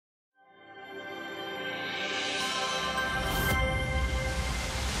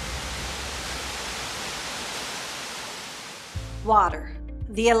water,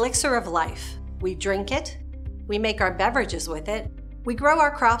 the elixir of life. We drink it, we make our beverages with it, we grow our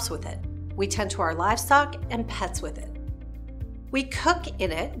crops with it, we tend to our livestock and pets with it. We cook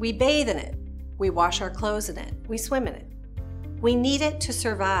in it, we bathe in it, we wash our clothes in it, we swim in it. We need it to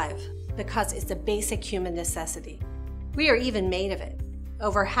survive because it's a basic human necessity. We are even made of it.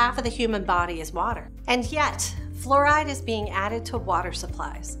 Over half of the human body is water. And yet, fluoride is being added to water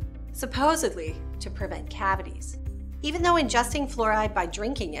supplies, supposedly to prevent cavities. Even though ingesting fluoride by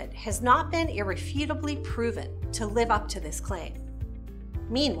drinking it has not been irrefutably proven to live up to this claim.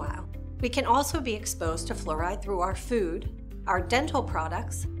 Meanwhile, we can also be exposed to fluoride through our food, our dental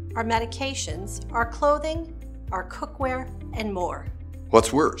products, our medications, our clothing, our cookware, and more.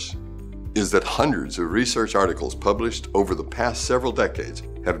 What's worse is that hundreds of research articles published over the past several decades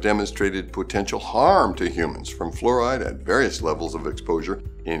have demonstrated potential harm to humans from fluoride at various levels of exposure,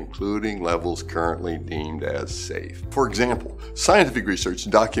 including levels currently deemed as safe. For example, scientific research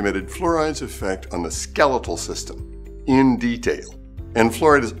documented fluoride's effect on the skeletal system in detail. And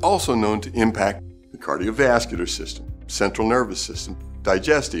fluoride is also known to impact the cardiovascular system, central nervous system,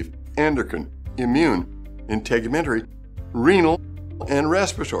 digestive, endocrine, immune, integumentary, renal, and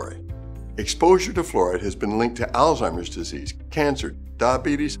respiratory. Exposure to fluoride has been linked to Alzheimer's disease, cancer,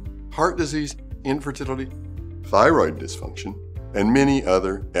 diabetes, heart disease, infertility, thyroid dysfunction, and many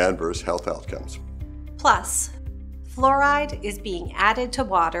other adverse health outcomes. Plus, fluoride is being added to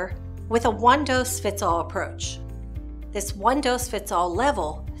water with a one-dose-fits-all approach. This one-dose-fits-all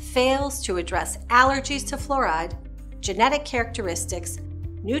level fails to address allergies to fluoride, genetic characteristics,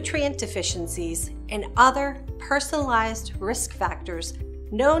 nutrient deficiencies, and other personalized risk factors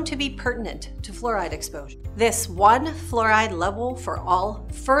known to be pertinent to fluoride exposure. This one fluoride level for all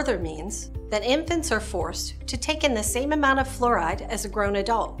further means that infants are forced to take in the same amount of fluoride as a grown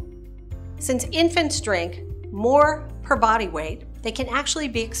adult. Since infants drink more per body weight, they can actually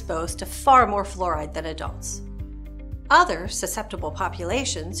be exposed to far more fluoride than adults. Other susceptible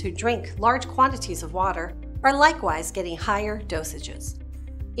populations who drink large quantities of water are likewise getting higher dosages,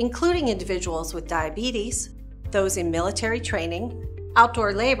 including individuals with diabetes, those in military training,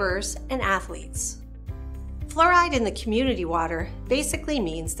 outdoor laborers, and athletes. Fluoride in the community water basically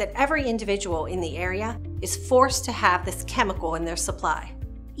means that every individual in the area is forced to have this chemical in their supply,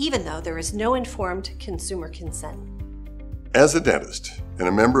 even though there is no informed consumer consent. As a dentist and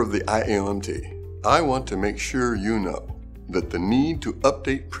a member of the IAOMT, I want to make sure you know that the need to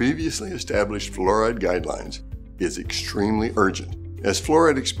update previously established fluoride guidelines is extremely urgent, as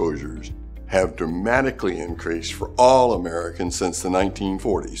fluoride exposures have dramatically increased for all Americans since the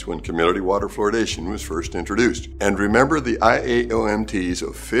 1940s, when community water fluoridation was first introduced. And remember the IAOMT's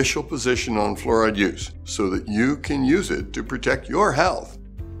official position on fluoride use so that you can use it to protect your health.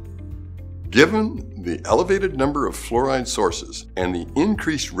 Given the elevated number of fluoride sources and the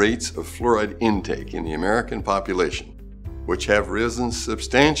increased rates of fluoride intake in the American population, which have risen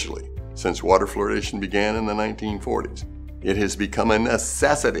substantially since water fluoridation began in the 1940s, it has become a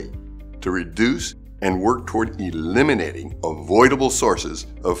necessity to reduce and work toward eliminating avoidable sources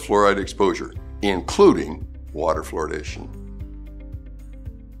of fluoride exposure, including water fluoridation.